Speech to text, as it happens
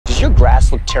Does your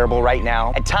grass look terrible right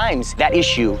now? At times, that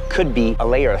issue could be a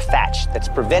layer of thatch that's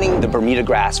preventing the Bermuda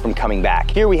grass from coming back.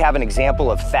 Here we have an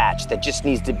example of thatch that just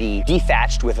needs to be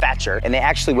dethatched with a thatcher, and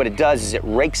what it does is it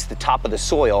rakes the top of the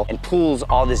soil and pulls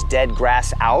all this dead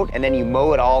grass out, and then you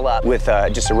mow it all up with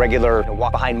just a regular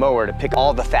walk-behind mower to pick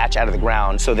all the thatch out of the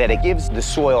ground so that it gives the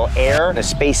soil air, the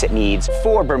space it needs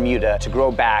for Bermuda to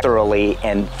grow back thoroughly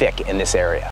and thick in this area.